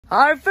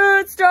our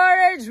food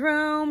storage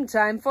room.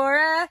 Time for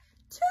a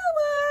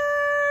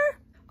tour.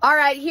 All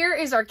right, here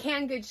is our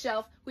canned goods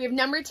shelf. We have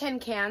number 10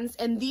 cans,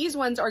 and these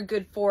ones are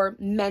good for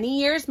many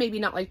years, maybe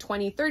not like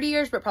 20, 30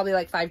 years, but probably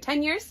like 5,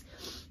 10 years.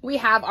 We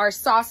have our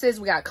sauces.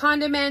 We got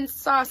condiments,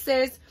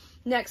 sauces.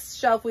 Next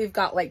shelf, we've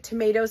got like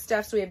tomato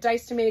stuff. So we have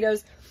diced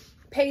tomatoes,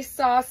 paste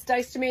sauce,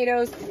 diced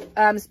tomatoes,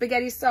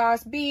 spaghetti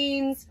sauce,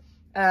 beans,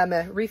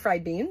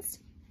 refried beans,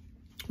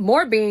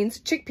 more beans,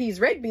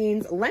 chickpeas, red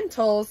beans,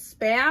 lentils,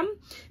 Spam,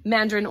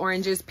 mandarin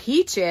oranges,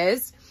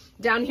 peaches.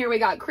 Down here we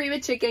got cream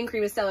of chicken,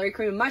 cream of celery,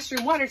 cream of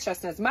mushroom, water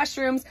chestnuts,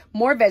 mushrooms,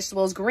 more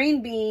vegetables,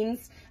 green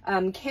beans,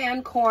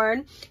 canned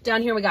corn.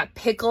 Down here we got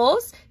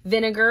pickles,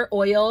 vinegar,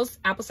 oils,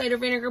 apple cider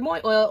vinegar,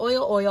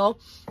 oil,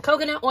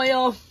 coconut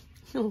oil,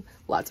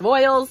 lots of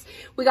oils.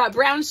 We got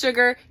brown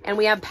sugar and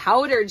we have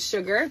powdered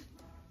sugar.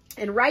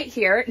 And right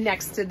here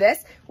next to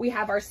this, we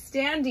have our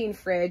standing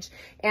fridge.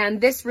 And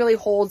this really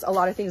holds a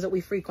lot of things that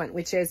we frequent,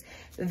 which is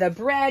the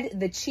bread,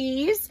 the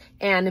cheese,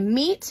 and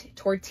meat,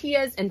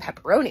 tortillas, and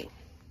pepperoni.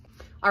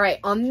 All right,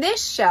 on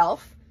this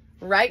shelf,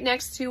 right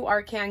next to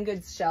our canned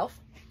goods shelf,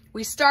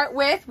 we start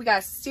with, we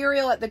got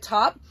cereal at the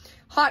top,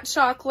 hot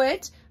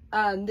chocolate.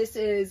 This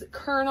is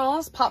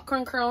kernels,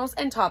 popcorn kernels,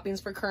 and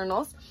toppings for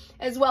kernels,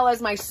 as well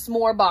as my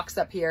s'more box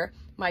up here,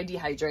 my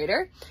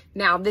dehydrator.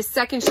 Now, this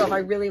second shelf, I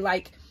really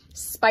like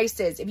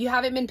spices. If you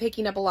haven't been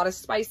picking up a lot of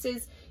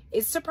spices,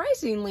 it's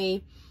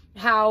surprisingly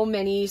how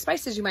many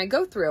spices you might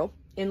go through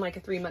in like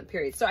a 3-month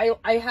period. So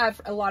I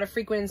have a lot of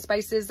frequent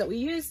spices that we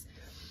use.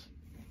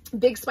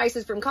 Big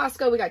spices from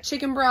Costco. We got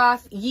chicken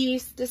broth,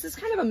 yeast. This is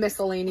kind of a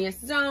miscellaneous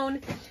zone.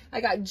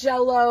 I got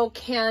Jell-O,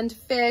 canned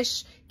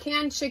fish,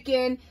 canned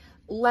chicken,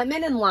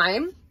 lemon and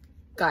lime.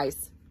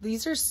 Guys,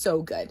 these are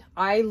so good.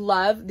 I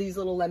love these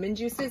little lemon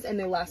juices and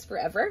they last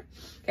forever.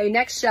 Okay,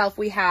 next shelf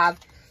we have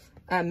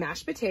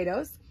mashed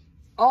potatoes,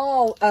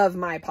 all of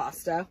my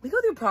pasta. We go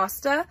through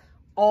pasta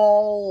a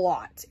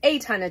lot, a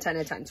ton.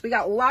 So we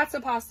got lots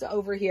of pasta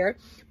over here.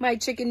 My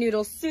chicken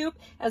noodle soup,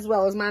 as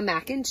well as my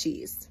mac and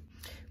cheese.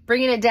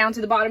 Bringing it down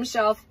to the bottom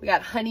shelf, we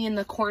got honey in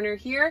the corner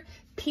here,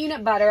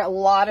 peanut butter, a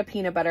lot of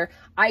peanut butter.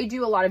 I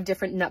do a lot of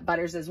different nut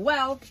butters as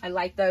well. I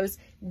like those.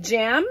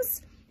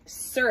 Jams,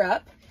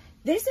 syrup.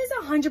 This is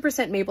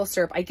 100% maple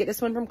syrup. I get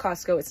this one from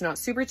Costco. It's not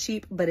super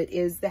cheap, but it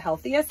is the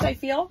healthiest, I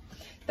feel.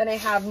 Then I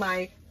have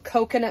my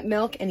coconut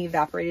milk and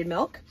evaporated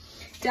milk.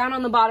 Down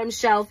on the bottom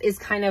shelf is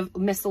kind of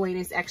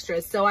miscellaneous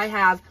extras. So I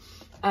have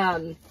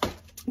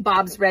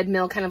Bob's red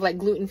milk, kind of like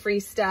gluten-free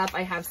stuff.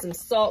 I have some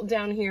salt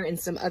down here and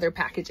some other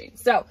packaging.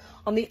 So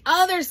on the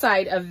other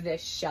side of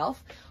this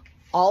shelf,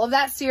 all of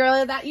that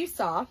cereal that you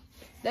saw.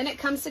 Then it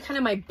comes to kind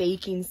of my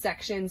baking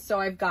section.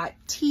 So I've got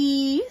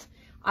tea,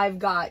 I've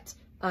got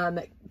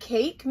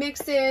cake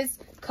mixes,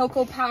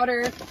 cocoa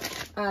powder,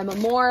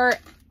 more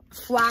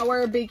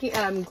flour,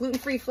 baking,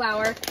 gluten-free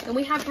flour. And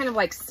we have kind of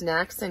like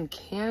snacks and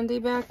candy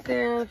back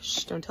there.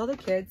 Shh, don't tell the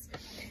kids.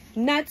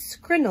 Nuts,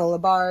 granola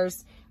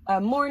bars,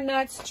 more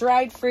nuts,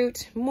 dried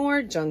fruit,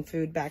 more junk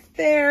food back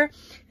there.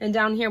 And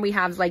down here we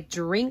have like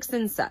drinks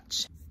and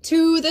such.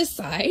 To the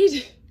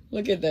side,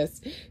 look at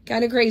this.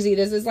 Kind of crazy.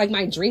 This is like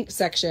my drink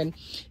section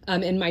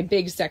in my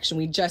big section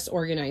we just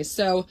organized.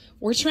 So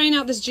we're trying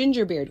out this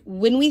ginger beer.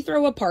 When we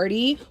throw a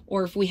party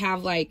or if we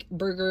have like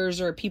burgers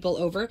or people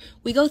over,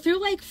 we go through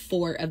like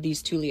 4 of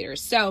these 2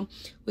 liters. So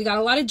we got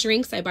a lot of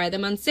drinks. I buy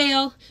them on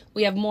sale.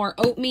 We have more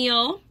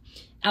oatmeal,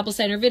 apple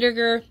cider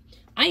vinegar.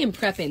 I am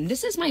prepping.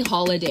 This is my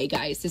holiday,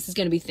 guys. This is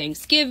going to be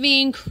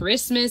Thanksgiving,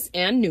 Christmas,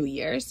 and New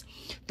Year's.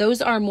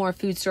 Those are more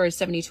food storage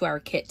 72-hour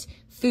kit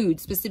food,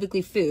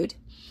 specifically food.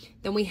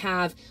 Then we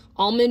have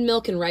almond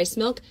milk and rice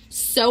milk.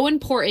 So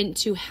important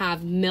to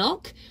have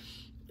milk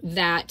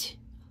that,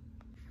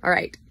 all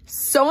right,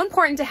 so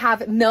important to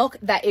have milk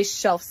that is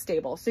shelf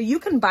stable. So you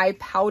can buy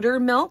powder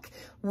milk,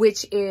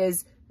 which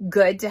is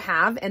good to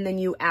have, and then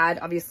you add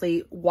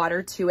obviously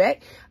water to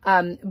it.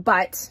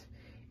 But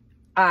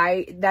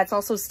that's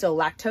also still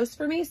lactose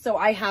for me. So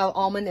I have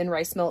almond and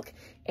rice milk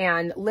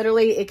and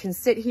literally it can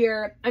sit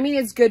here. I mean,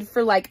 it's good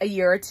for like a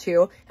year or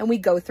 2 and we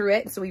go through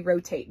it. So we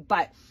rotate,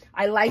 but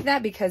I like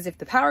that because if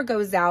the power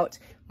goes out,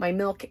 my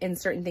milk and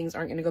certain things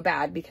aren't going to go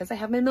bad because I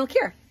have my milk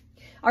here.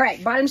 All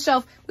right, bottom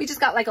shelf, we just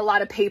got like a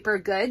lot of paper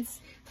goods.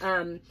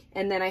 And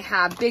then I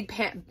have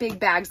big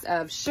bags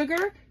of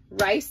sugar,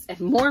 rice, and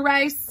more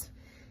rice.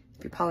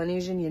 If you're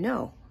Polynesian, you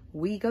know,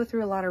 we go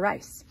through a lot of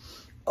rice.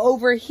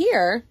 Over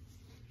here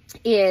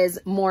is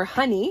more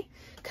honey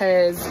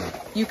because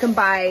you can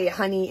buy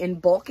honey in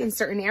bulk in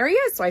certain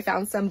areas. So I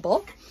found some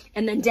bulk.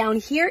 And then down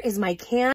here is my can